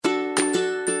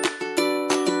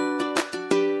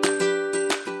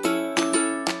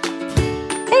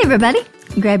everybody.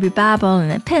 Grab your Bible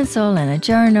and a pencil and a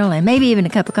journal and maybe even a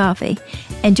cup of coffee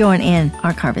and join in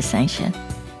our conversation.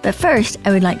 But first,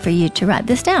 I would like for you to write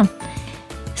this down.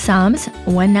 Psalms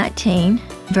 119,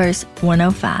 verse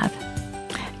 105.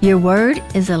 Your word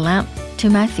is a lamp to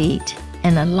my feet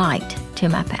and a light to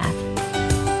my path.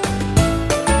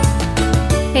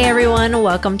 Hey everyone,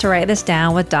 welcome to Write This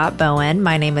Down with Dot Bowen.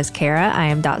 My name is Kara. I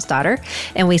am Dot's daughter,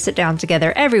 and we sit down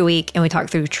together every week and we talk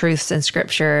through truths in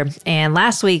scripture. And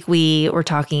last week we were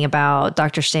talking about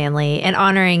Dr. Stanley and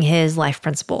honoring his life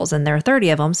principles, and there are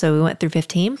 30 of them. So we went through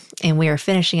 15 and we are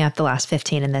finishing up the last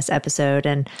 15 in this episode.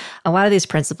 And a lot of these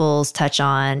principles touch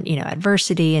on,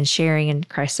 adversity and sharing and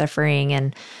Christ's suffering,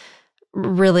 and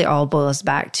really all boils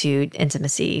back to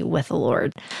intimacy with the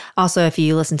Lord. Also, if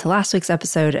you listen to last week's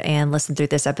episode and listen through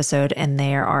this episode, and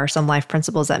there are some life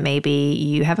principles that maybe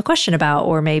you have a question about,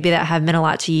 or maybe that have meant a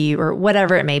lot to you, or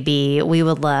whatever it may be, we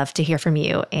would love to hear from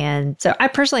you. And so I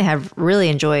personally have really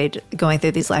enjoyed going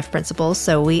through these life principles.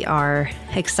 So we are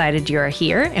excited you're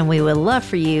here, and we would love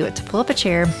for you to pull up a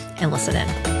chair and listen in.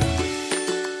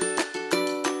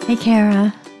 Hey,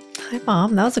 Kara. Hi,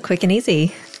 Mom. That was a quick and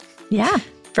easy. Yeah.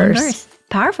 Verse.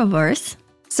 Powerful verse.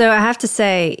 So I have to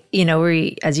say,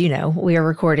 we are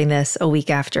recording this a week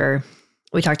after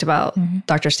we talked about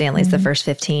Dr. Stanley's, the first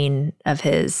 15 of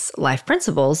his life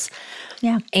principles.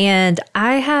 Yeah. And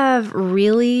I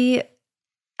really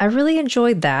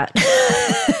enjoyed that.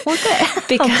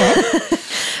 Okay.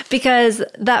 Because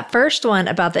that first one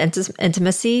about the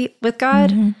intimacy with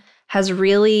God has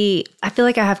really, I feel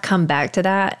like I have come back to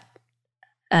that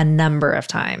a number of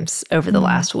times over the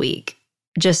last week.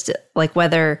 Just like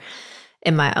whether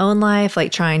in my own life,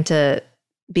 like trying to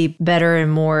be better and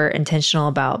more intentional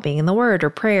about being in the Word or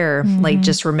prayer, like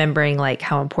just remembering like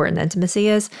how important the intimacy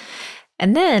is.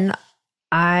 And then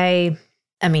I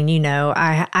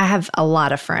have a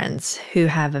lot of friends who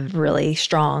have a really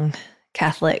strong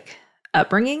Catholic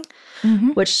upbringing,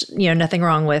 which, nothing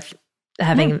wrong with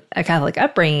having a Catholic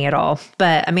upbringing at all.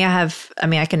 But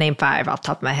I can name 5 off the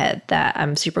top of my head that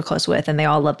I'm super close with, and they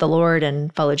all love the Lord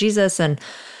and follow Jesus.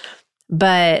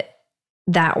 But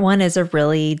that one is a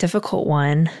really difficult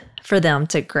one for them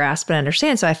to grasp and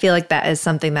understand. So I feel like that is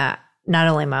something that not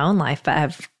only in my own life,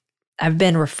 but I've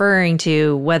been referring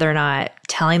to, whether or not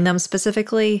telling them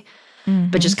specifically,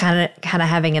 but just kind of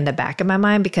having in the back of my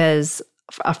mind, because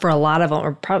for a lot of them,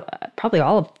 or probably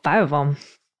all of 5 of them,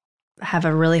 have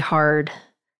a really hard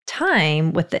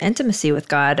time with the intimacy with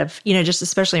God of, just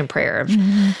especially in prayer of,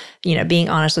 being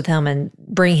honest with him and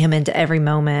bringing him into every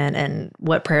moment and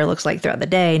what prayer looks like throughout the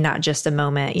day, not just a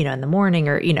moment, in the morning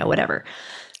or, whatever.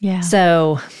 Yeah.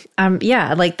 So,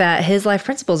 like that, his life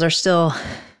principles are still,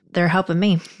 they're helping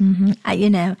me.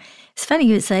 It's funny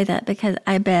you would say that, because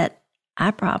I bet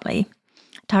I probably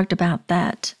talked about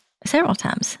that several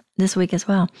times this week as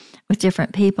well with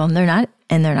different people. And they're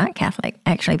not Catholic,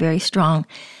 actually very strong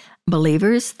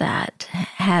believers that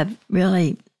have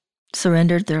really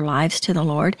surrendered their lives to the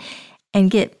Lord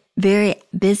and get very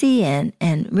busy and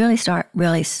really start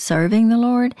really serving the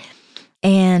Lord.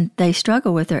 And they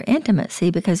struggle with their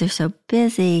intimacy because they're so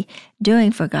busy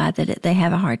doing for God that they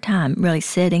have a hard time really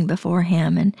sitting before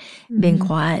him and being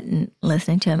quiet and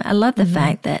listening to him. I love the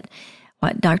fact that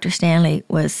what Dr. Stanley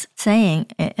was saying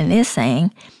and is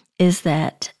saying is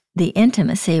that the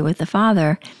intimacy with the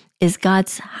Father is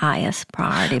God's highest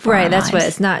priority for our that's lives. what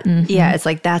it's not. Yeah, it's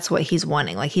like that's what he's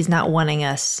wanting. Like he's not wanting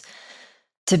us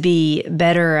to be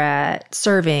better at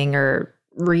serving or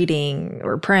reading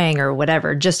or praying or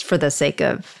whatever, just for the sake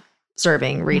of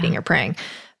serving, reading, or praying.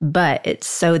 But it's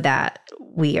so that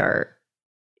we are,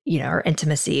 our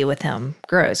intimacy with him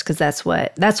grows, because that's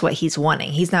what he's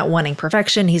wanting. He's not wanting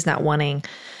perfection. He's not wanting,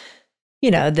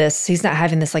 he's not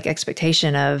having this like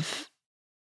expectation of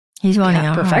he's wanting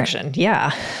our perfection. Heart.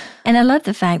 Yeah. And I love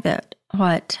the fact that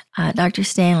what Dr.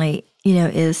 Stanley,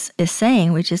 is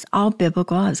saying, which is all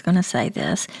biblical. I was going to say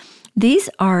this. These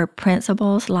are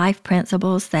principles, life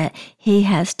principles that he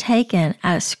has taken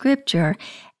out of Scripture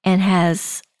and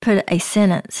has put a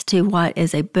sentence to what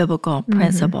is a biblical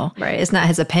principle. Right. It's not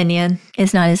his opinion.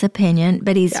 It's not his opinion,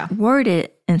 but he's worded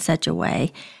it in such a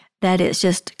way that it's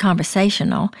just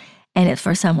conversational and it's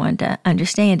for someone to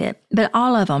understand it. But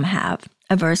all of them have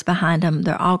a verse behind them.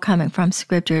 They're all coming from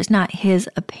Scripture. It's not his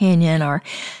opinion or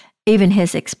even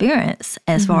his experience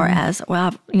as far as, well,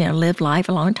 I've lived life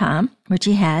a long time, which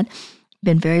he had,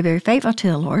 been very, very faithful to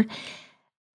the Lord.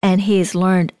 And he's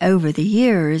learned over the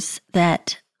years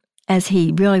that as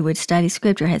he really would study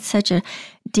Scripture, had such a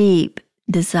deep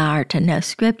desire to know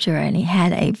Scripture, and he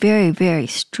had a very, very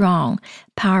strong,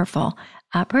 powerful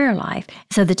prayer life.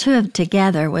 So the two of them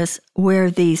together was where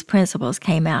these principles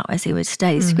came out. As he would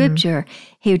study Scripture,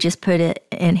 he would just put it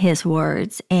in his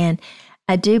words. And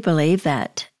I do believe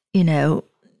that,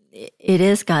 it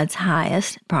is God's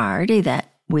highest priority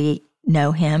that we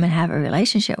know him and have a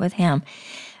relationship with him.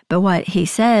 But what he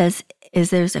says is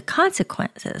there's a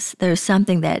consequences. There's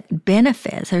something that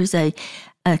benefits. There's a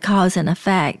cause and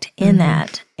effect in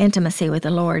that intimacy with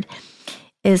the Lord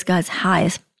is God's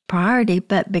highest priority,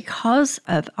 but because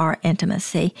of our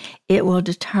intimacy, it will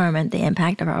determine the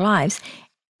impact of our lives,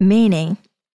 meaning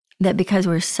that because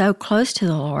we're so close to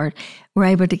the Lord, we're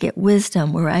able to get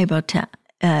wisdom, we're able to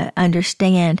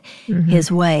understand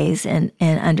his ways and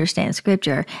understand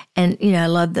Scripture. And, I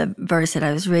love the verse that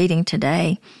I was reading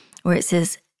today where it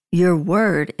says, your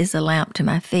word is a lamp to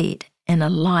my feet and a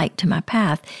light to my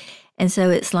path. And so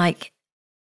it's like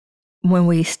when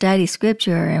we study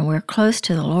Scripture and we're close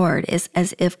to the Lord, it's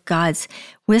as if God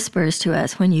whispers to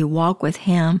us, when you walk with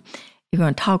him, you're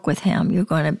going to talk with him, you're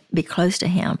going to be close to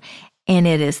him. And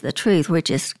it is the truth,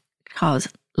 which is called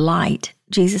light.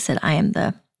 Jesus said, I am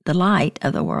the light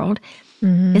of the world.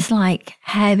 It's like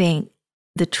having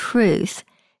the truth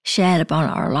shed upon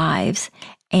our lives.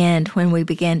 And when we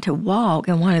begin to walk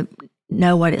and want to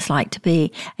know what it's like to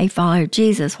be a follower of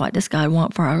Jesus, what does God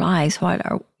want for our lives,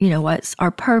 what's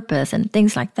our purpose and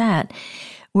things like that,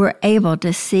 we're able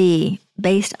to see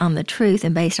based on the truth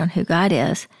and based on who God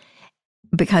is,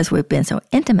 because we've been so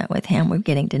intimate with him, we're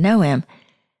getting to know him,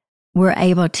 we're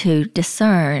able to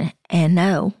discern and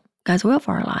know God's will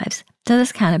for our lives. So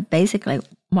that's kind of basically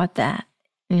what that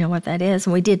is.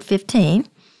 And we did 15.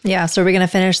 Yeah. So we're going to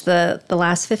finish the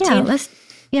last 15.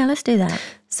 Let's do that.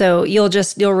 So you'll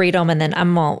read them, and then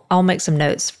I'll make some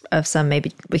notes of some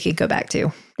maybe we could go back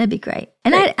to. That'd be great.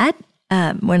 And I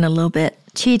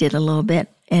cheated a little bit,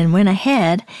 and went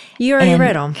ahead. You already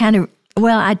read them.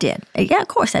 Well, I did. Yeah, of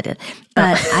course I did.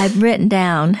 But I've written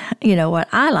down, what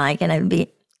I like, and it'd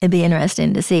be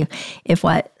interesting to see if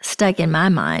what stuck in my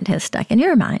mind has stuck in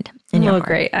your mind.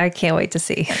 Great. I can't wait to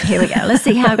see. Here we go. Let's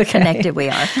see how connected we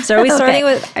are. So are we starting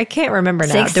with, I can't remember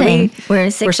now. 16. We're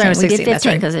in 16. We're starting with 16. We did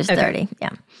 15 because there's 30. Yeah.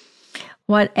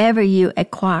 Whatever you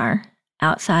acquire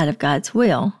outside of God's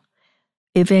will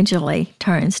eventually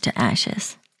turns to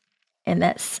ashes. And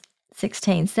that's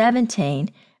 16. 17.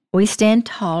 We stand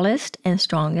tallest and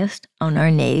strongest on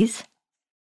our knees.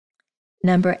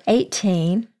 Number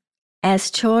 18.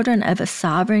 As children of a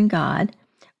sovereign God,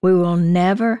 we will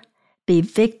never be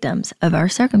victims of our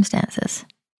circumstances.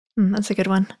 That's a good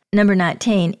one. Number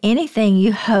 19, anything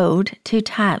you hold too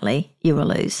tightly, you will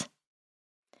lose.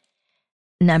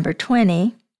 Number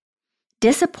 20,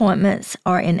 disappointments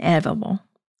are inevitable.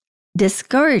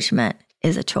 Discouragement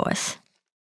is a choice.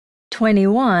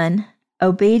 21,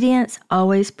 obedience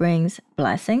always brings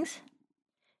blessings.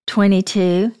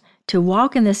 22, to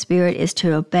walk in the Spirit is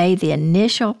to obey the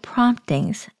initial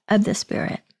promptings of the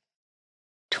Spirit.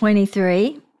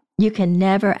 23, you can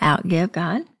never outgive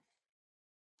God.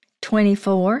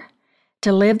 24,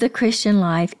 to live the Christian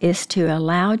life is to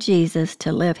allow Jesus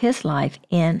to live his life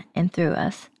in and through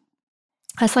us.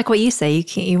 That's like what you say.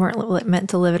 You weren't meant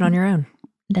to live it on your own.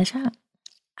 That's right.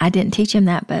 I didn't teach him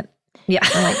that, but yeah,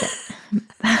 I like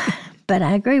that. But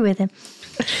I agree with him.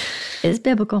 It's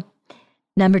biblical.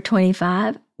 Number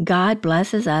 25, God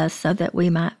blesses us so that we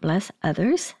might bless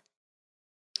others.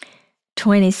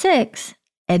 26,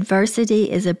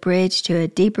 adversity is a bridge to a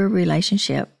deeper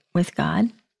relationship with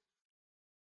God.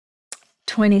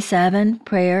 27,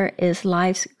 prayer is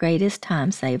life's greatest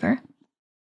time saver.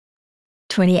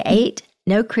 28,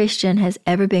 no Christian has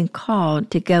ever been called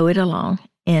to go it alone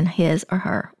in his or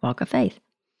her walk of faith.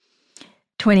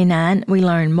 29, we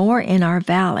learn more in our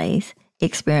valleys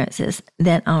experiences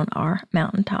than on our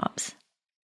mountaintops.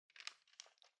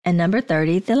 And number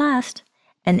 30, the last,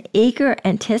 an eager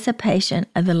anticipation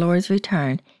of the Lord's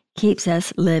return keeps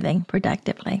us living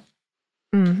productively.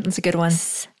 That's a good one.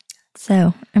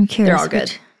 So I'm curious. They're all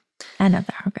good. I know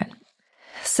they're all good.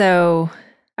 So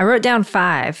I wrote down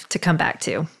 5 to come back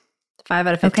to. 5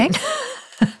 out of 15.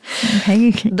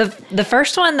 Okay. The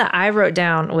first one that I wrote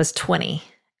down was 20.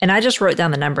 And I just wrote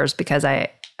down the numbers because I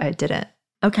didn't.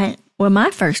 Okay. Well, my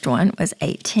first one was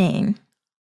 18.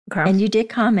 Okay. And you did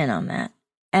comment on that.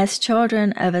 As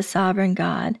children of a sovereign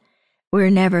God, we're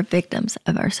never victims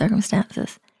of our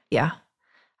circumstances. Yeah.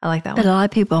 I like that one. But a lot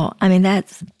of people,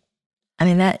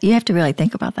 that you have to really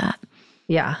think about that.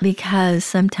 Yeah. Because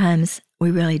sometimes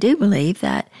we really do believe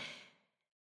that,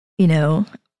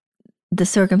 the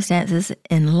circumstances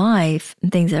in life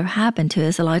and things that have happened to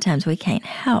us, a lot of times we can't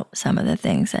help some of the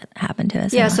things that happen to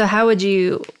us. Yeah. So how would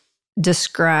you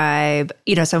describe,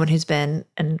 someone who's been,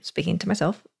 and speaking to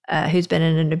myself, who's been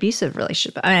in an abusive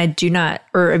relationship. I mean, I do not,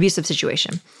 or abusive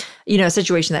situation, a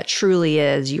situation that truly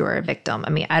is you're a victim. I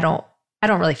mean, I don't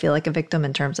really feel like a victim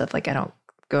in terms of like, I don't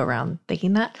go around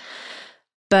thinking that,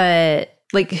 but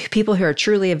like people who are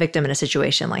truly a victim in a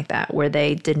situation like that, where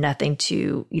they did nothing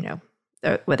to,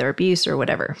 whether abuse or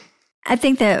whatever. I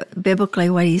think that biblically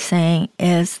what he's saying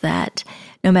is that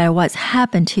no matter what's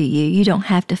happened to you, you don't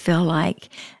have to feel like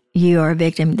you are a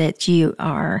victim, that you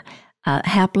are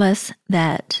helpless,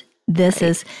 that this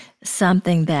is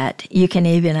something that you can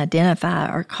even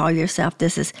identify or call yourself.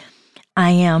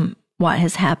 I am what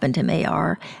has happened to me,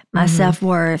 or my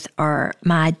self-worth or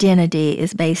my identity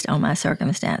is based on my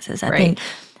circumstances. I think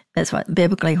that's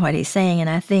biblically what he's saying. And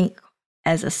I think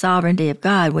as a sovereignty of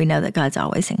God, we know that God's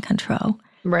always in control.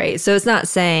 Right. So it's not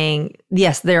saying,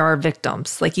 yes, there are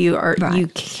victims. Like you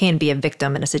can be a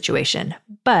victim in a situation,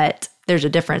 but there's a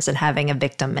difference in having a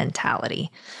victim mentality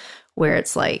where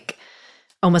it's like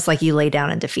almost like you lay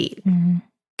down in defeat,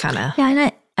 kind of. Yeah.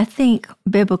 And I think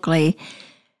biblically,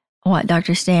 what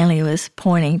Dr. Stanley was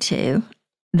pointing to,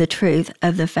 the truth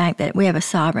of the fact that we have a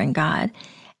sovereign God,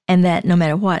 and that no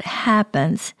matter what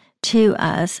happens to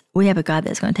us, we have a God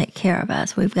that's going to take care of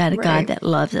us. We've got a God that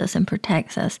loves us and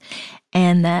protects us,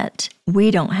 and that we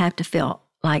don't have to feel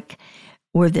like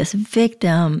we're this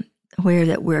victim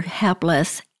that we're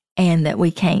helpless and that we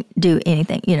can't do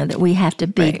anything, that we have to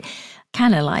be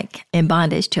kind of like in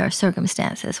bondage to our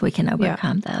circumstances. We can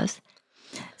overcome those.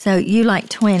 So you like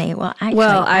 20. Well, actually,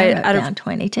 I wrote down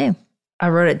 20 too. I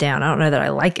wrote it down. I don't know that I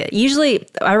like it. Usually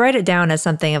I write it down as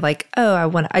something of like,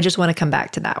 I just want to come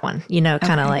back to that one,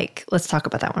 kind of like, let's talk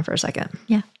about that one for a second.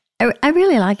 Yeah. I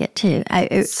really like it too.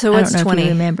 So what's 20? I don't know if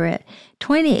you remember it.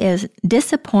 20 is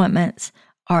disappointments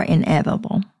are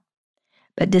inevitable,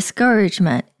 but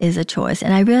discouragement is a choice.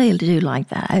 And I really do like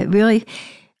that.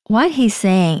 What he's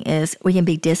saying is we can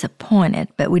be disappointed,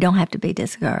 but we don't have to be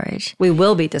discouraged. We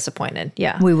will be disappointed.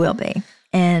 Yeah. We will be.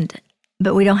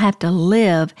 But we don't have to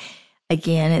live.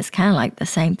 Again, it's kind of like the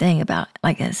same thing about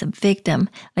like as a victim,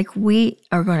 like we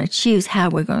are going to choose how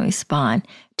we're going to respond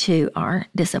to our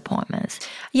disappointments.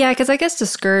 Yeah, because I guess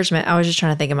discouragement, I was just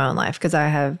trying to think of my own life because I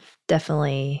have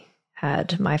definitely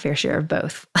had my fair share of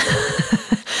both.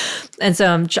 And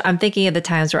so I'm thinking of the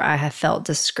times where I have felt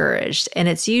discouraged. And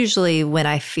it's usually when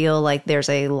I feel like there's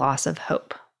a loss of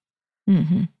hope.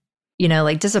 Mm-hmm.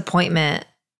 Like disappointment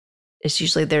is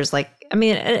usually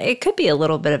it could be a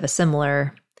little bit of a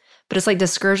similar, but it's like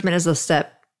discouragement is a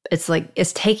step. It's like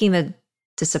it's taking the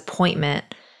disappointment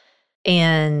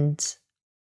and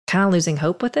kind of losing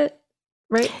hope with it,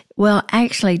 right? Well,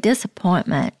 actually,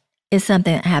 disappointment is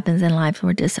something that happens in life.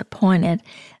 We're disappointed.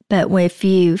 But if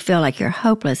you feel like you're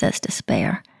hopeless, that's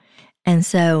despair. And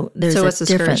so there's a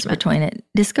difference between it.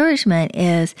 Discouragement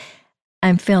is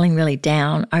I'm feeling really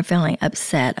down or feeling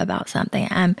upset about something.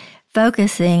 I'm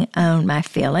focusing on my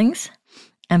feelings.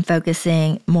 I'm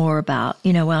focusing more about,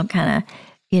 I'm kind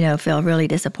of, feel really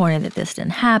disappointed that this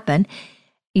didn't happen.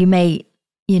 You may,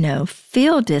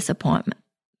 feel disappointment.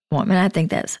 I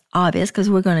think that's obvious because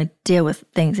we're going to deal with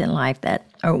things in life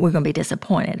we're going to be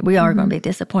disappointed. We are going to be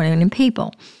disappointed in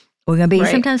people. We're going to be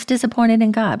sometimes disappointed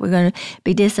in God. We're going to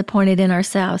be disappointed in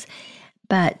ourselves.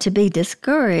 But to be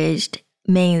discouraged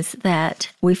means that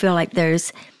we feel like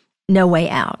there's no way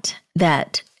out,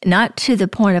 that not to the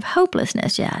point of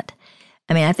hopelessness yet.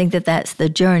 I mean, I think that that's the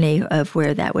journey of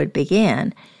where that would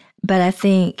begin. But I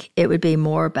think it would be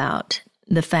more about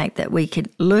the fact that we could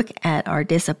look at our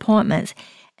disappointments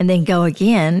and then go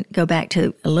back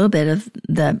to a little bit of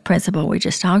the principle we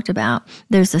just talked about.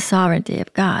 There's the sovereignty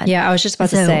of God. Yeah, I was just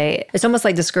about to say, it's almost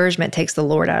like discouragement takes the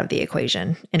Lord out of the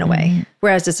equation in a way.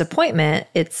 Whereas disappointment,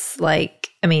 it's like,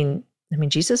 I mean,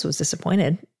 Jesus was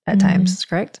disappointed at times,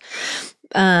 correct?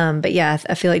 But yeah,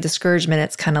 I feel like discouragement,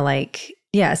 it's kind of like,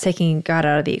 it's taking God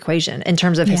out of the equation in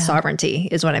terms of his sovereignty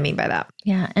is what I mean by that.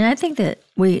 Yeah, and I think that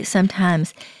we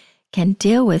sometimes can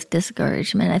deal with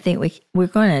discouragement. I think we're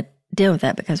going to deal with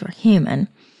that because we're human.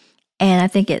 And I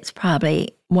think it's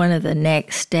probably one of the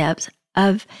next steps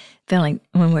of feeling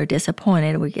when we're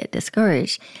disappointed, we get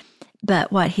discouraged.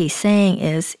 But what he's saying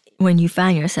is when you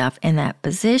find yourself in that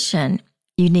position,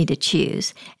 you need to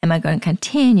choose. Am I going to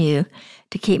continue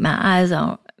to keep my eyes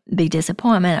on the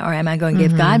disappointment, or am I going to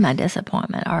give God my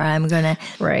disappointment? Or am I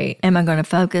going to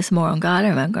focus more on God, or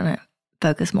am I going to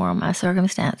focus more on my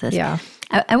circumstances? Yeah.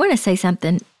 I want to say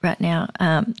something right now,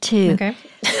 too. Okay.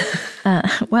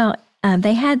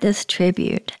 They had this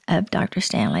tribute of Dr.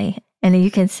 Stanley, and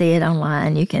you can see it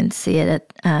online. You can see it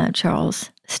at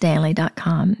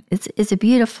charlesstanley.com. It's a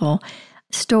beautiful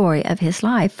story of his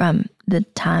life from the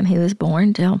time he was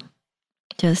born till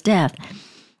his death.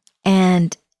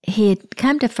 And he had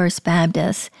come to First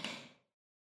Baptist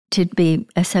to be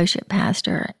associate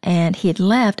pastor, and he had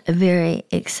left a very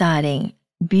exciting,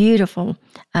 beautiful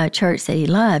church that he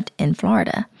loved in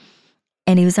Florida.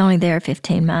 And he was only there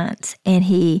 15 months, and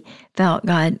he felt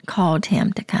God called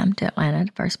him to come to Atlanta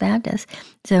to First Baptist.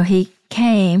 So he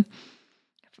came,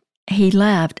 he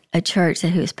left a church that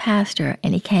he was pastor,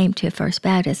 and he came to First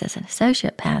Baptist as an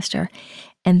associate pastor.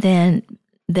 And then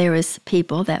there was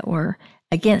people that were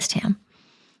against him.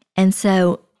 And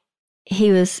so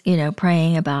he was,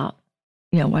 praying about,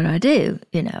 what do I do?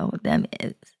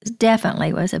 It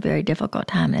definitely was a very difficult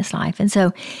time in his life. And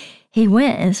so he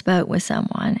went and spoke with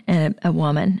someone, a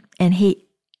woman, and he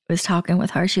was talking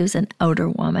with her. She was an older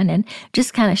woman, and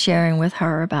just kind of sharing with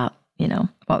her about,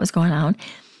 what was going on.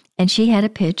 And she had a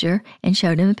picture and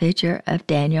showed him a picture of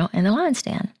Daniel in the lion's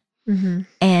den. Mm-hmm.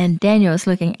 And Daniel was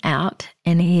looking out,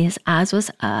 and his eyes was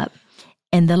up,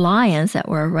 and the lions that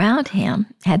were around him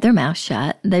had their mouths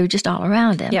shut. They were just all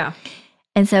around him. Yeah.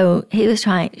 And so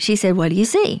she said, what do you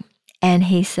see? And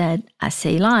he said, I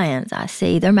see lions. I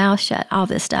see their mouths shut, all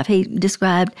this stuff. He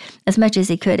described as much as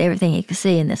he could everything he could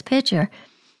see in this picture.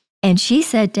 And she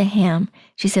said to him,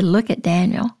 she said, look at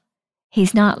Daniel.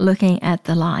 He's not looking at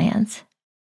the lions.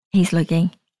 He's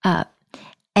looking up.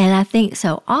 And I think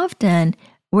so often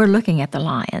we're looking at the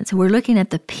lions. We're looking at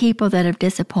the people that have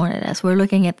disappointed us. We're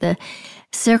looking at the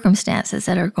circumstances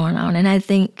that are going on. And I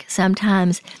think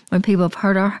sometimes when people have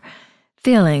hurt our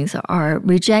feelings or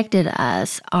rejected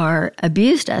us or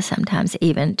abused us sometimes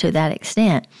even to that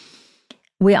extent,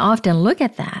 we often look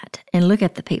at that and look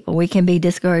at the people. We can be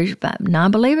discouraged by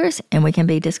non-believers and we can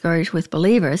be discouraged with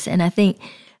believers. And I think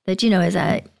that, as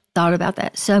I thought about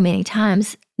that so many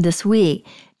times this week,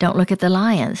 don't look at the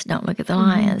lions, don't look at the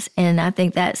lions. And I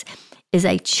think is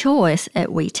a choice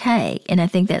that we take. And I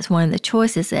think that's one of the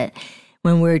choices that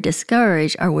when we're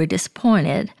discouraged or we're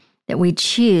disappointed, that we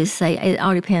choose, say, it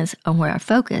all depends on where our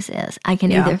focus is. I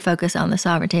can either focus on the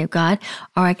sovereignty of God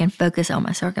or I can focus on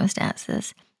my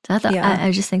circumstances. So I thought,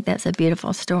 I just think that's a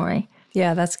beautiful story.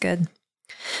 Yeah, that's good.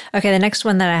 Okay, the next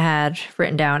one that I had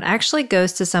written down actually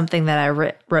goes to something that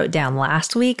I wrote down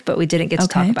last week, but we didn't get to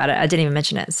talk about it. I didn't even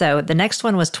mention it. So the next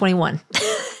one was 21.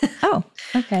 Oh,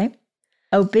 okay.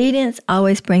 Obedience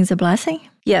always brings a blessing?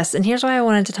 Yes, and here's why I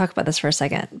wanted to talk about this for a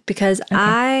second, because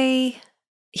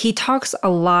he talks a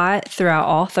lot throughout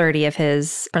all 30 of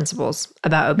his principles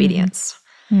about obedience.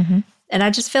 Mm-hmm. And I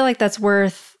just feel like that's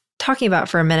worth talking about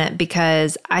for a minute,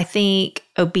 because I think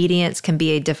obedience can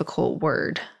be a difficult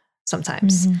word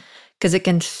sometimes, because it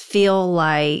can feel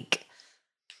like,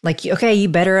 okay, you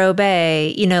better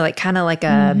obey, kind of like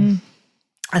a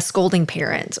scolding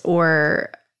parent,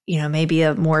 or, maybe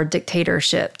a more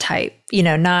dictatorship type,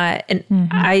 not, and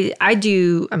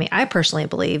I personally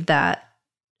believe that,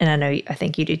 and I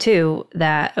think you do too,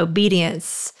 that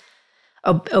obedience,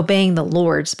 obeying the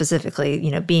Lord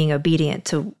specifically, being obedient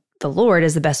to the Lord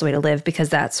is the best way to live, because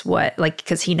that's what,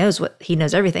 because he knows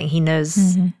everything. He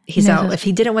knows he's out. If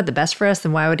he didn't want the best for us,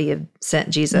 then why would he have sent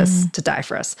Jesus to die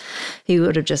for us? He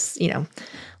would have just,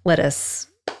 let us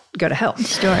go to hell.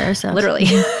 Destroy ourselves. Literally.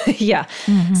 Yeah.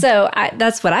 Mm-hmm. So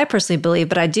that's what I personally believe,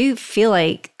 but I do feel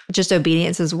like just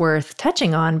obedience is worth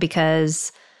touching on,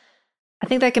 because I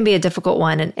think that can be a difficult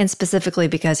one. And specifically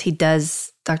because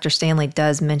Dr. Stanley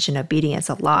does mention obedience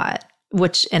a lot,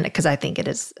 because I think it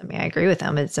is, I agree with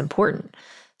him, it's important.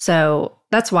 So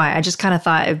that's why I just kind of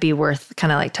thought it'd be worth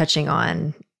kind of touching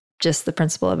on just the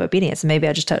principle of obedience. Maybe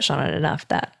I just touched on it enough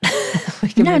that we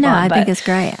can move on. I think it's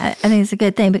great. I think it's a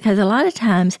good thing, because a lot of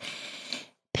times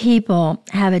people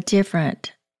have a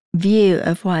different view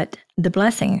of what the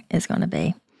blessing is going to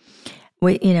be.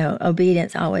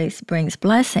 Obedience always brings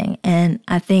blessing. And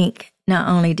I think not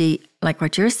only like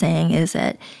what you're saying is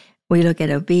that we look at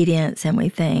obedience and we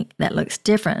think that looks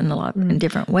different in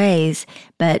different ways,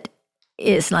 but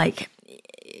it's like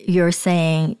you're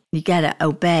saying you got to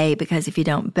obey, because if you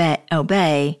don't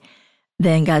obey,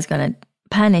 then God's going to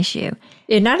punish you.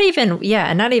 And not even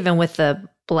with the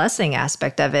blessing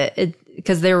aspect of it,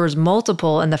 because there was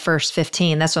multiple in the first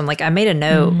 15. That's when I made a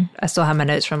note. I still have my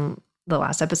notes from the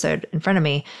last episode in front of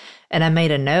me, and I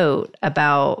made a note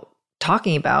about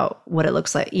talking about what it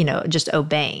looks like, just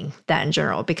obeying that in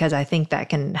general, because I think that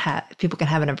people can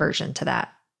have an aversion to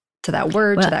that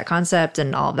word, to that concept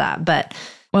and all of that. But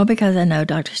because I know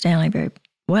Dr. Stanley very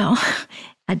well,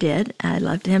 I did. I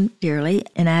loved him dearly,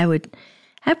 and I would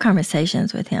have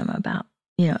conversations with him about,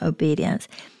 obedience.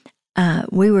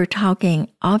 We were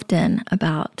talking often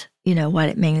about, what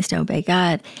it means to obey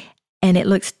God, and it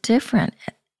looks different,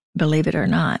 believe it or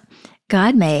not.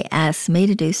 God may ask me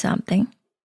to do something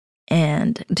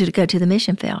and to go to the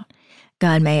mission field.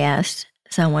 God may ask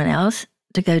someone else,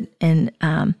 to go and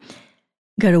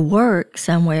go to work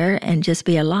somewhere and just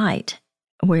be a light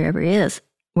wherever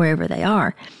they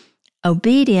are.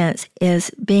 Obedience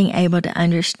is being able to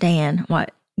understand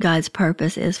what God's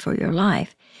purpose is for your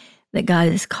life, that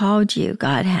God has called you.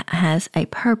 God has a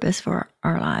purpose for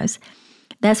our lives.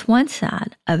 That's one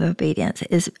side of obedience,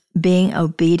 is being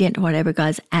obedient to whatever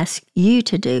God's asked you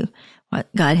to do,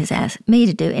 what God has asked me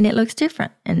to do, and it looks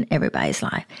different in everybody's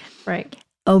life. Right.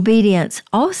 Obedience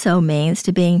also means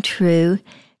to being true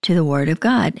to the Word of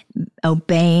God,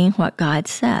 obeying what God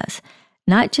says,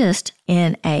 not just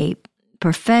in a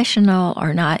professional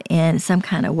or not in some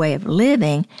kind of way of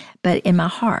living, but in my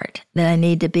heart, that I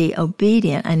need to be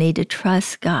obedient. I need to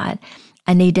trust God.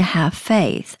 I need to have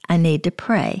faith. I need to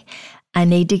pray. I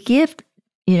need to give,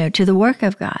 to the work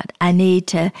of God. I need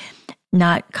to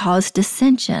not cause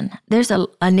dissension.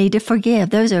 I need to forgive.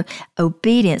 Those are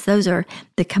obedience. Those are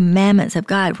the commandments of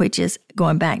God, which is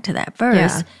going back to that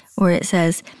verse where it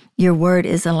says, your word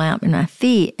is a lamp in my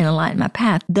feet and a light in my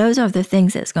path. Those are the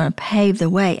things that's going to pave the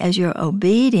way. As you're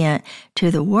obedient to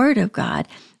the word of God,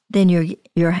 then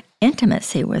your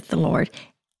intimacy with the Lord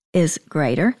is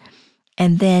greater.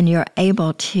 And then you're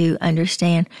able to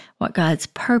understand what God's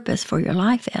purpose for your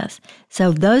life is.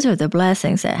 So those are the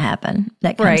blessings that happen.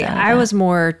 That comes out of I that. was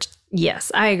more,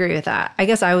 yes, I agree with that. I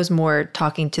guess I was more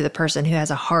talking to the person who has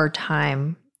a hard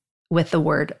time with the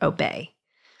word obey.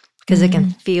 Because it can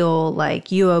feel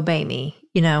like you obey me,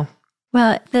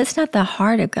 Well, that's not the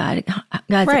heart of God.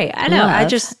 God's right. I know.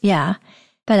 Yeah.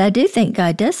 But I do think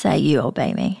God does say, you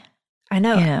obey me. I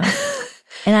know.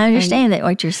 And I understand that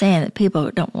what you're saying, that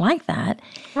people don't like that.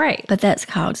 Right. But that's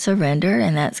called surrender,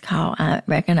 and that's called, I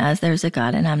recognize there's a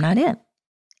God and I'm not it.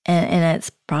 And it's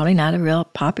probably not a real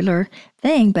popular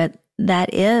thing, but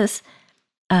that is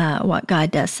what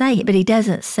God does say. But he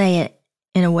doesn't say it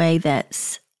in a way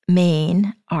that's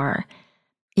mean or,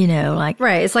 like.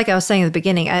 Right. It's like I was saying at the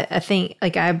beginning, I think,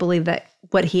 I believe that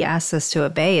what he asks us to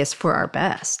obey is for our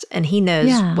best. And he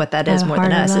knows what that is more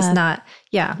than us. It's not,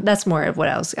 that's more of what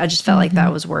I just felt like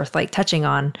that was worth touching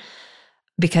on,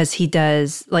 because he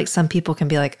does, some people can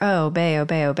be like, oh, obey,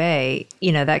 obey, obey.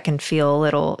 That can feel a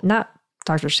little, not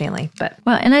Dr. Stanley, but.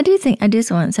 Well, and I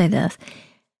just want to say this.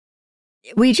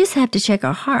 We just have to check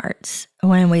our hearts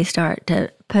when we start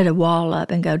to put a wall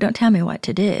up and go, don't tell me what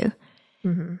to do,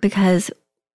 because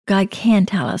God can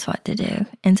tell us what to do.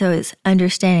 And so it's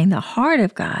understanding the heart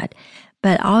of God,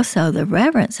 but also the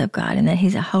reverence of God, and that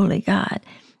he's a holy God,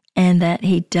 and that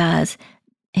he does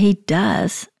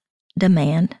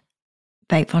demand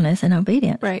faithfulness and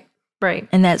obedience. Right. Right.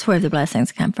 And that's where the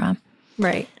blessings come from.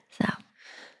 Right. So.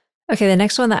 Okay. The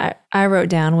next one that I wrote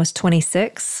down was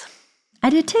 26. I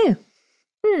did too.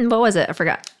 What was it? I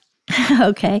forgot.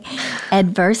 Okay.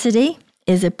 Adversity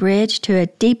is a bridge to a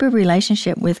deeper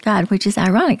relationship with God, which is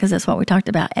ironic because that's what we talked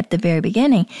about at the very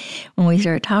beginning when we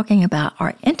started talking about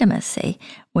our intimacy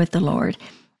with the Lord.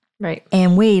 Right.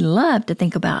 And we love to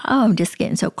think about, I'm just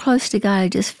getting so close to God. I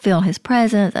just feel his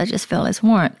presence. I just feel his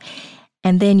warmth.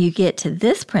 And then you get to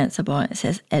this principle and it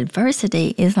says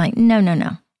adversity is like, no.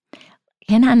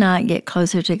 Can I not get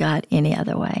closer to God any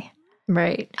other way?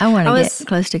 Right. I want to get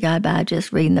close to God by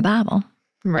just reading the Bible.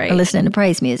 Right. Or listening to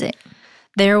praise music.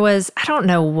 There was, I don't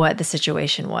know what the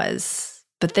situation was,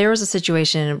 but there was a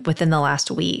situation within the last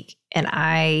week, and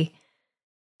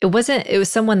it was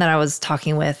someone that I was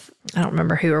talking with. I don't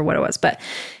remember who or what it was, but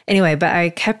anyway, but I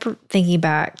kept thinking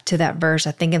back to that verse,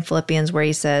 I think in Philippians, where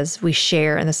he says, we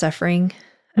share in the suffering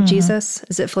of Jesus.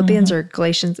 Is it Philippians or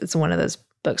Galatians? It's one of those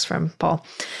books from Paul.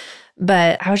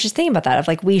 But I was just thinking about that,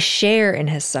 of we share in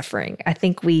his suffering. I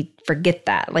think we forget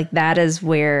that. That is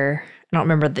where, I don't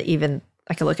remember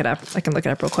I can look it up. I can look it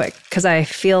up real quick, because I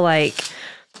feel like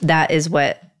that is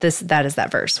that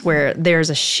verse where there's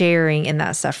a sharing in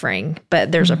that suffering,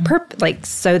 but there's a purpose,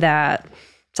 so that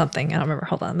something, I don't remember.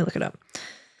 Hold on, let me look it up.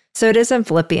 So it is in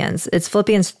Philippians. It's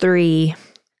Philippians 3.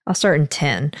 I'll start in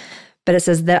 10, but it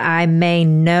says that I may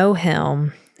know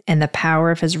him and the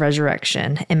power of his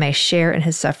resurrection, and may share in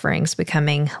his sufferings,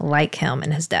 becoming like him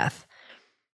in his death.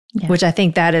 Yeah. Which I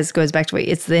think goes back to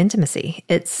it's the intimacy.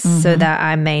 It's so that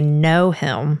I may know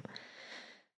him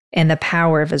and the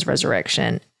power of his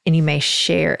resurrection, and you may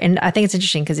share. And I think it's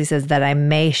interesting because he says that I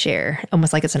may share,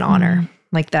 almost like it's an honor,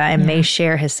 that I may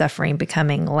share his suffering,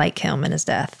 becoming like him in his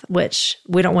death, which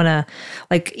we don't want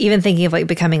to, even thinking of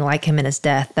becoming like him in his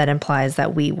death, that implies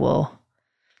that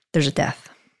there's a death.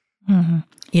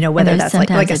 Whether that's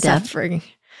like a suffering.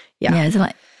 Yeah, it's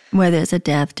whether it's a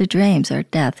death to dreams or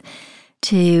death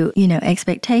to,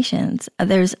 expectations.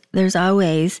 There's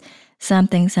always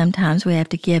something sometimes we have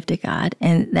to give to God,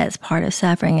 and that's part of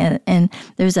suffering. And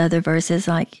there's other verses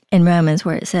like in Romans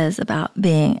where it says about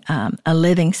being a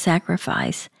living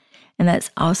sacrifice. And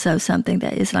that's also something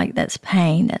that is like, that's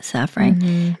pain, that's suffering.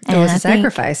 Mm-hmm. It was a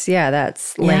sacrifice.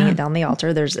 That's laying it down the altar.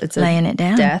 It's laying it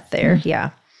down. Death there. Mm-hmm.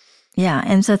 Yeah. Yeah.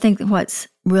 And so I think what's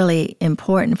really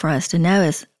important for us to know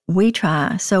is we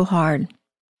try so hard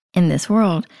in this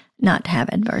world not to have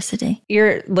adversity.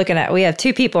 You're looking at, we have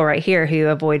two people right here who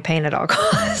avoid pain at all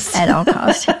costs. At all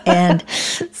costs. And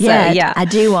I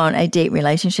do want a deep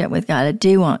relationship with God. I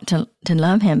do want to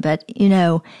love him. But,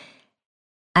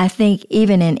 I think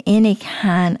even in any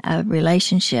kind of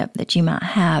relationship that you might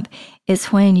have,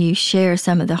 it's when you share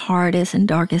some of the hardest and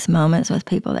darkest moments with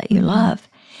people that you love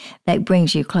that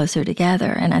brings you closer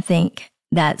together. And I think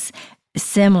that's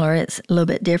similar. It's a little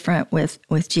bit different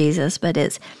with Jesus, but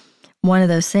it's one of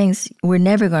those things. We're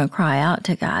never going to cry out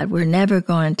to God. We're never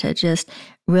going to just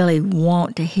really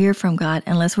want to hear from God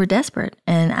unless we're desperate.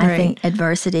 And I think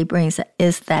adversity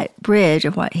is that bridge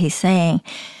of what he's saying.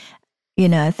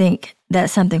 I think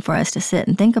that's something for us to sit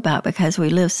and think about, because we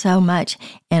live so much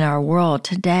in our world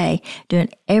today doing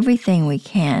everything we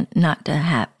can not to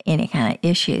have any kind of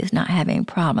issues, not having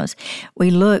problems.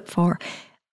 We look for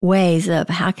ways of,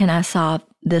 how can I solve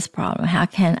this problem? How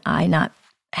can I not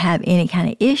have any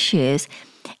kind of issues?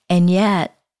 And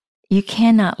yet you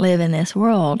cannot live in this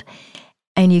world,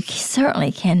 and you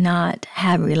certainly cannot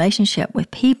have a relationship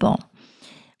with people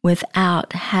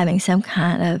without having some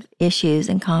kind of issues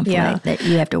and conflict that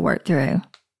you have to work through.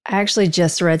 I actually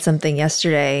just read something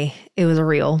yesterday. It was a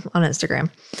reel on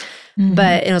Instagram,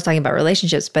 but it was talking about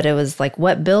relationships, but it was like,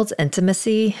 what builds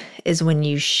intimacy is when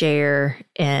you share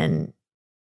in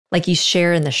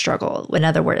the struggle. In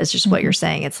other words, it's just what you're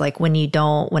saying. It's like when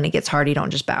it gets hard, you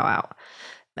don't just bow out.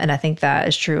 And I think that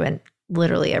is true in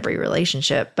literally every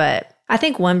relationship. But I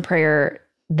think one prayer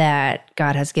that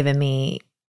God has given me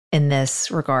in this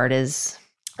regard is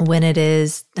when it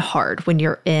is hard, when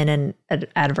you're in an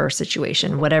adverse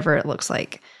situation, whatever it looks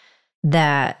like,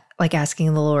 that like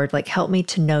asking the Lord, like, help me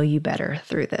to know you better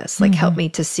through this. Like, help me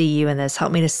to see you in this.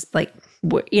 Help me to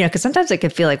because sometimes it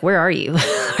could feel like, where are you?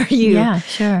 Are you? Yeah,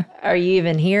 sure. Are you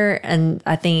even here? And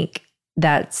I think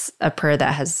that's a prayer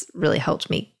that has really helped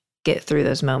me get through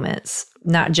those moments,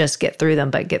 not just get through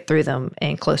them, but get through them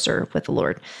and closer with the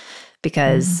Lord.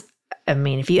 Because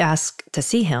if you ask to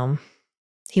see him,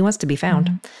 he wants to be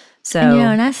found. So,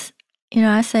 and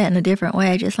I say it in a different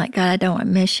way, just like, God, I don't want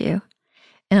to miss you.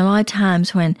 And a lot of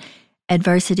times when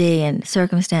adversity and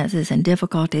circumstances and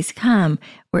difficulties come,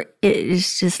 where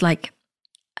it's just like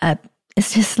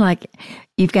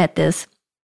you've got this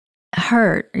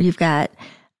hurt, or you've got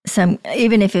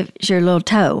even if it's your little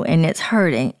toe and it's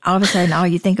hurting, all of a sudden all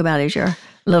you think about is your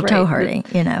little toe hurting,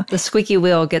 The squeaky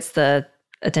wheel gets the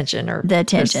attention,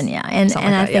 And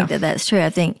I think that's true. I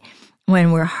think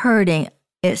when we're hurting,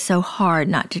 it's so hard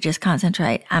not to just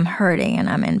concentrate. I'm hurting and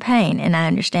I'm in pain. And I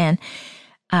understand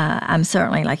I'm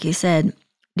certainly, like you said,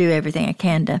 do everything I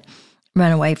can to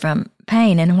run away from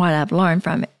pain. And what I've learned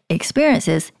from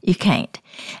experiences, you can't.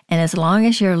 And as long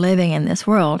as you're living in this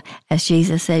world, as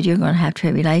Jesus said, you're going to have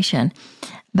tribulation.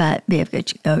 But be of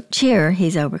good cheer,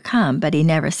 he's overcome. But he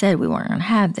never said we weren't going to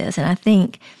have this. And I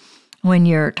think when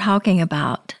you're talking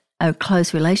about a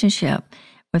close relationship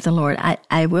with the Lord,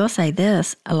 I will say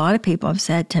this. A lot of people have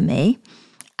said to me,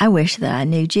 I wish that I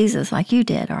knew Jesus like you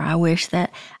did, or I wish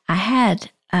that I had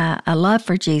a love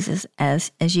for Jesus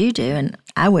as you do. And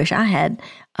I wish I had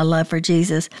a love for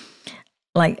Jesus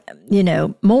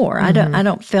more. I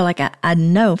don't feel like I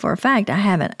know for a fact I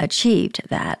haven't achieved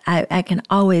that. I can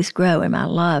always grow in my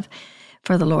love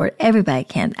for the Lord. Everybody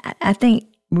can. I think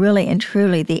really and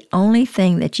truly, the only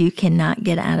thing that you cannot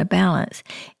get out of balance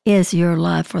is your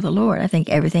love for the Lord. I think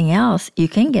everything else you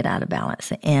can get out of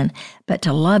balance in, but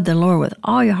to love the Lord with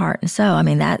all your heart and soul,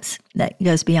 that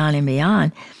goes beyond and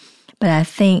beyond. But I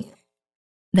think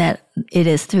that it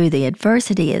is through the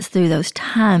adversity, it's through those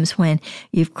times when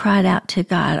you've cried out to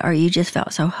God, or you just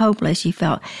felt so hopeless, you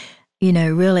felt,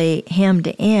 really hemmed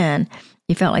in,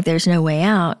 you felt like there's no way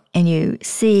out, and you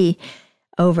see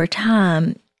over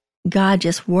time God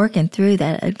just working through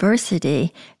that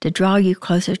adversity to draw you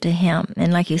closer to him.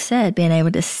 And like you said, being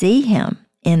able to see him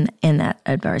in that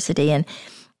adversity. And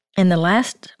the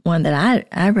last one that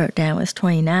I wrote down was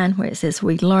 29, where it says,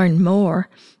 we learn more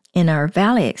in our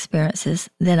valley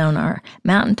experiences than on our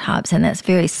mountaintops. And that's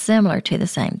very similar to the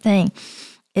same thing,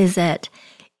 is that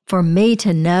for me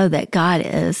to know that God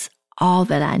is all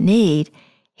that I need,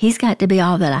 he's got to be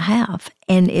all that I have.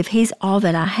 And if he's all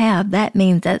that I have, that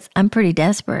means I'm pretty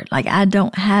desperate. Like, I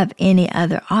don't have any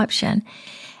other option.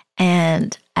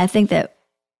 And I think that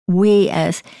we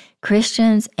as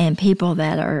Christians and people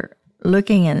that are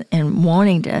looking and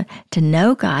wanting to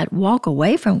know God walk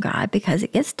away from God because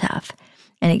it gets tough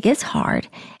and it gets hard.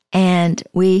 And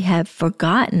we have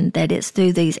forgotten that it's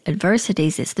through these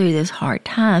adversities, it's through those hard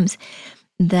times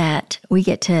that we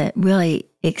get to really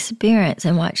experience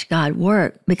and watch God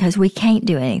work, because we can't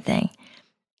do anything.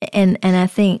 And I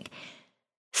think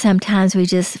sometimes we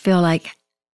just feel like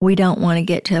we don't want to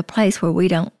get to a place where we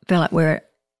don't feel like we're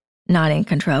not in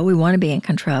control. We want to be in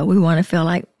control. We want to feel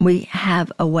like we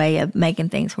have a way of making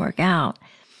things work out.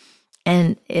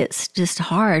 And it's just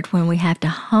hard when we have to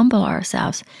humble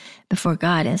ourselves before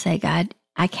God and say, God,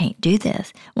 I can't do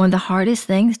this. One of the hardest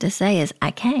things to say is,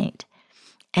 I can't.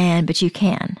 But you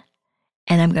can.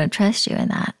 And I'm going to trust you in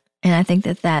that. And I think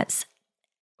that that's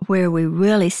where we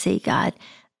really see God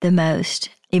the most,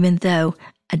 even though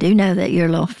I do know that your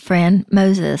little friend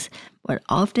Moses would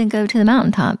often go to the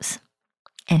mountaintops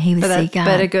and he would see God.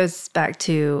 But it goes back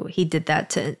to, he did that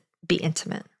to be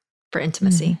intimate, for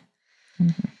intimacy.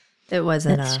 Mm-hmm. It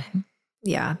wasn't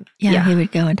Yeah, he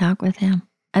would go and talk with him.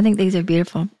 I think these are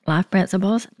beautiful life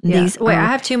principles. Yeah. I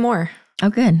have two more. Oh,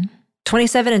 good.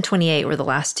 27 and 28 were the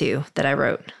last two that I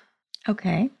wrote.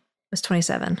 Okay. It was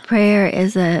 27. Prayer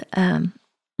is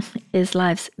is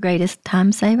life's greatest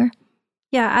time saver.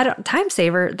 Yeah, time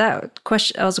saver. That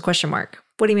was a question mark.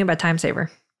 What do you mean by time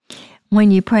saver?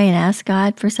 When you pray and ask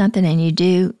God for something and you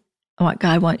do what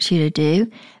God wants you to do,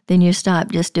 then you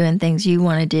stop just doing things you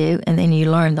want to do, and then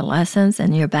you learn the lessons,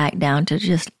 and you're back down to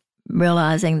just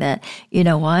realizing that, you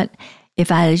know what?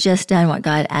 If I had just done what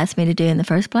God asked me to do in the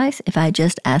first place, if I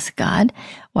just asked God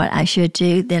what I should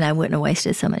do, then I wouldn't have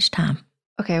wasted so much time.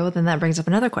 Okay, well, then that brings up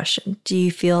another question. Do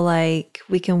you feel like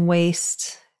we can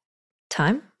waste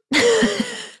time?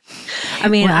 I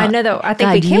mean, Well, I know that I think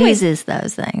God we can uses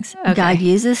those things. Okay. God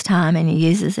uses time and he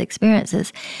uses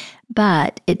experiences,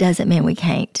 but it doesn't mean we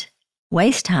can't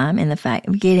waste time in the fact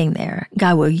of getting there.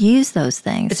 God will use those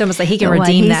things. It's almost like he can But what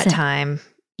redeem he that said- time.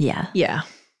 Yeah. Yeah.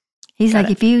 He's Got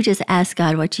like, if you just ask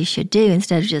God what you should do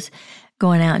instead of just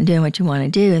going out and doing what you want to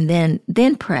do and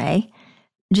then pray,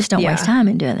 just don't waste Yeah. time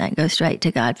in doing that. Go straight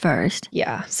to God first.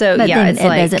 Yeah. So, But yeah, then it's it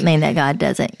like, doesn't mean that God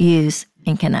doesn't use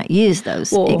and cannot use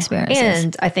those experiences.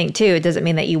 And I think, too, it doesn't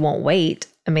mean that you won't wait.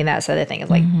 I mean, that's the other thing. Is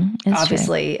like, That's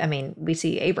obviously, I mean, we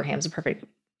see Abraham's a perfect,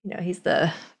 he's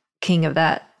the king of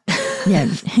that. Yeah,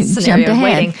 scenario jumped of ahead.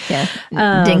 waiting.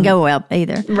 Yeah, didn't go well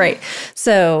either. Right.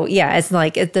 So, yeah, it's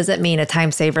like, it doesn't mean a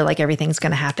time saver, like everything's going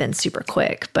to happen super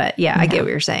quick. But yeah, I get what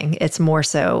you're saying. It's more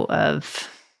so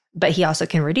but he also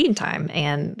can redeem time,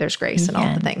 and there's grace and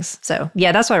all the things. So,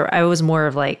 yeah, that's why I was more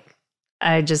of like,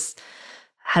 I just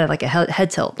had like a head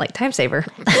tilt, like time saver.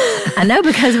 I know,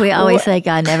 because we always say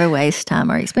God never wastes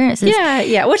time or experiences.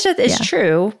 Yeah, which is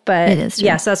true. But It is true.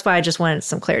 yeah, so that's why I just wanted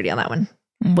some clarity on that one,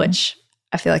 which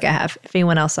I feel like I have. If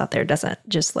anyone else out there doesn't,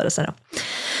 just let us know.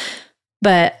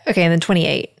 But okay, and then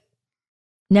 28.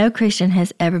 No Christian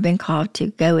has ever been called to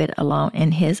go it alone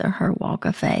in his or her walk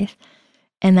of faith.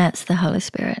 And that's the Holy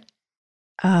Spirit.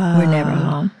 We're never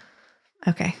alone.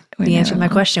 Okay. We're You never answered my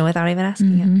alone. question without even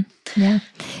asking it. Yeah.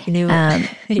 You knew, It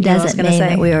you knew what I was doesn't going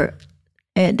to mean say.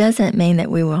 it doesn't mean that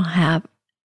we will have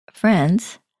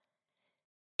friends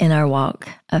in our walk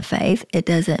of faith. It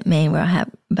doesn't mean we'll have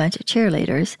a bunch of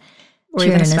cheerleaders Or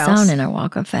even a cheering us spouse. on in our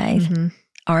walk of faith, Mhm.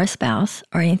 or a spouse,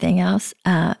 or anything else.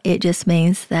 It just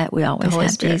means that we always Holy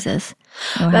have Spirit. Jesus.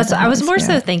 And we'll have the I was Holy more so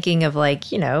Spirit. thinking of like,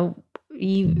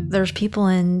 there's people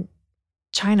in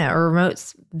China or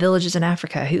remote villages in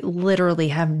Africa who literally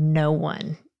have no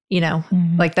one,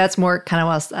 Mhm. like that's more kind of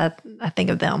what I think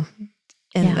of them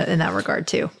in that regard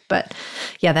too. But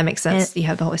yeah, that makes sense. You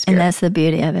have the Holy Spirit. And that's the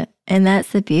beauty of it. And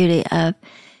that's the beauty of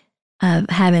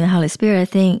having the Holy Spirit. I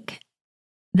think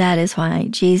that is why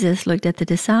Jesus looked at the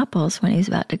disciples when he was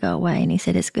about to go away, and he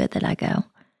said, "It's good that I go."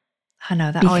 I know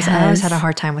that I always had a Because-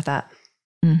 hard time with that.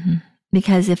 Mm-hmm.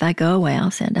 Because if I go away,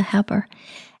 I'll send a helper,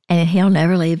 and he'll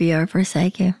never leave you or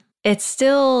forsake you. It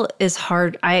still is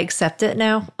hard. I accept it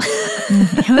now.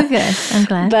 We're good. I'm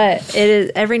glad. But it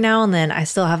is every now and then I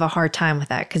still have a hard time with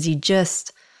that because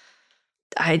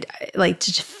I like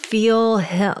to just feel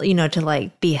him, to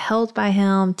like be held by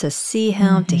him, to see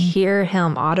him, to hear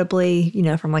him audibly,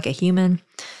 from like a human.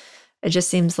 It just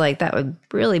seems like that would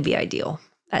really be ideal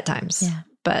at times. Yeah.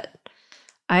 But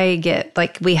I get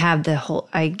like we have the whole,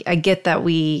 I get that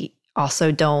we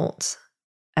also don't,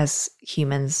 as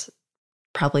humans,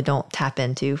 probably don't tap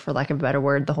into, for lack of a better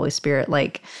word, the Holy Spirit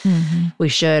like we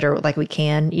should, or like we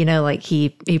can, like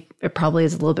he it probably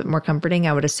is a little bit more comforting,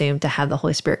 I would assume, to have the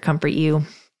Holy Spirit comfort you.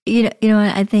 You know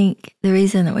what? I think the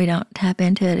reason that we don't tap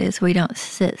into it is we don't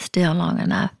sit still long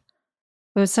enough.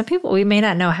 But some people, we may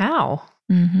not know how.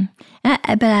 Mm-hmm.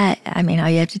 But I mean, all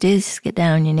you have to do is just get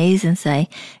down on your knees and say,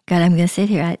 God, I'm going to sit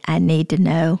here. I need to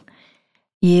know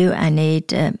you. I need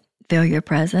to feel your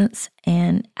presence.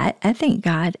 And I think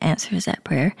God answers that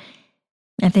prayer.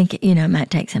 I think, it might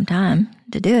take some time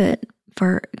to do it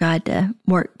for God to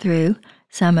work through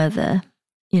some of the,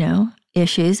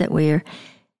 issues that we're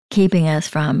keeping us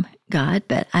from God.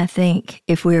 But I think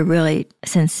if we're really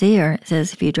sincere, it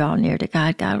says if you draw near to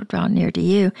God, God will draw near to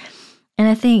you. And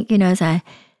I think, as I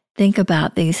think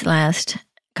about these last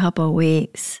couple of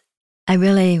weeks, I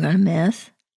really am going to miss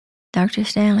Dr.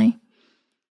 Stanley.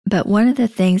 But one of the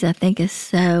things I think is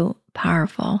so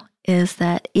powerful is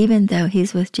that even though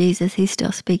he's with Jesus, he's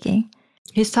still speaking.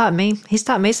 He's taught me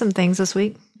some things this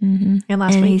week and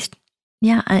last week.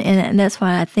 And that's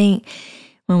why I think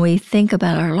when we think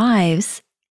about our lives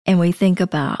and we think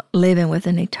about living with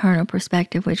an eternal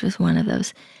perspective, which was one of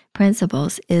those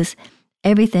principles, is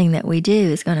everything that we do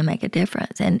is going to make a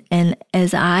difference. And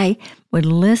as I would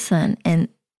listen and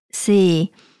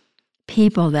see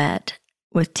people that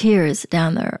with tears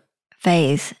down their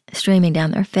face, streaming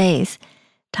down their face,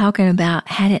 talking about,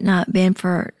 had it not been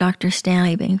for Dr.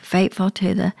 Stanley being faithful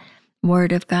to the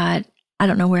Word of God, I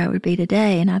don't know where I would be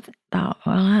today. And I thought,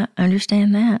 well, I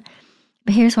understand that.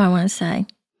 But here's what I want to say.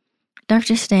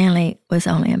 Dr. Stanley was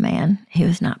only a man. He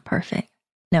was not perfect.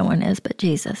 No one is but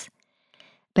Jesus.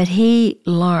 But he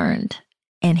learned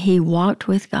and he walked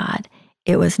with God.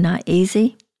 It was not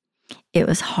easy. It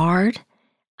was hard.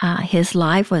 His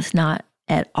life was not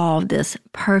at all this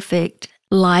perfect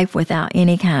life without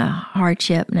any kind of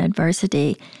hardship and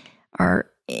adversity or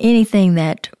anything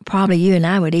that probably you and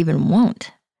I would even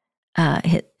want.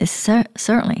 It's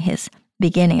certainly his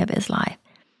beginning of his life.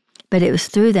 But it was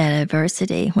through that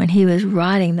adversity, when he was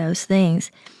writing those things,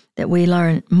 that we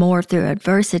learn more through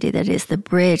adversity, that is the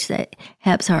bridge that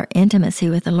helps our intimacy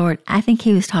with the Lord. I think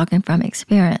he was talking from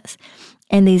experience.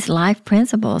 And these life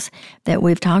principles that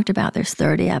we've talked about, there's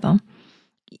 30 of them,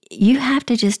 you have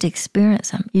to just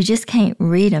experience them. You just can't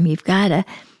read them. You've got to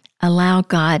allow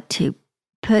God to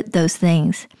put those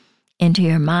things into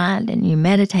your mind and you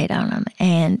meditate on them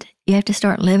and you have to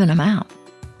start living them out.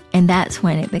 And that's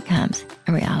when it becomes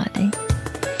a reality.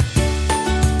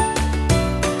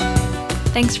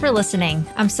 Thanks for listening.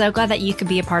 I'm so glad that you could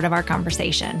be a part of our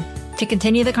conversation. To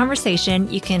continue the conversation,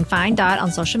 you can find Dot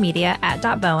on social media at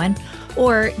 .bowen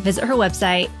or visit her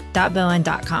website,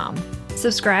 .bowen.com.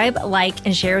 Subscribe, like,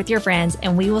 and share with your friends,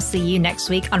 and we will see you next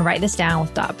week on Write This Down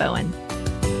with Dot Bowen.